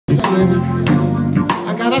said,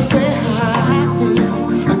 I gotta say how I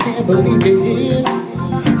feel. I can't believe it here.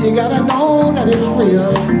 You gotta know that it's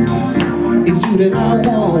real. It's you that I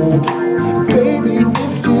want, baby,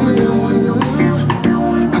 it's you.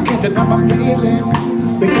 I can't deny my feelings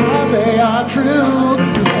because they are true.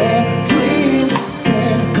 Yeah, dreams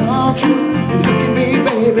can come true. And look at me,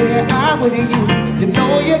 baby, I'm with you. You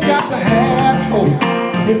know you got to have hope.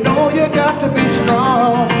 You know you got to be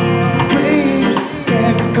strong. Dreams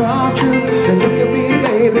can come true. And look at me,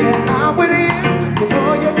 baby, I'm with you. You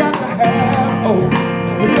know you got to have hope.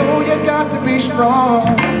 You know you got to be strong.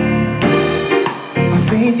 I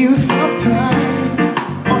see you sometimes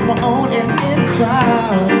on my own and in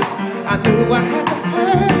crowds. I knew I had to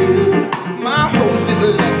have you. My host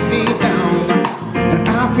didn't let me down. And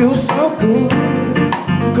I feel so good,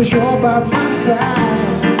 cause you're by my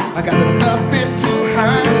side. I got nothing to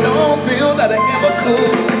hide, don't feel that I ever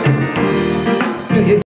could.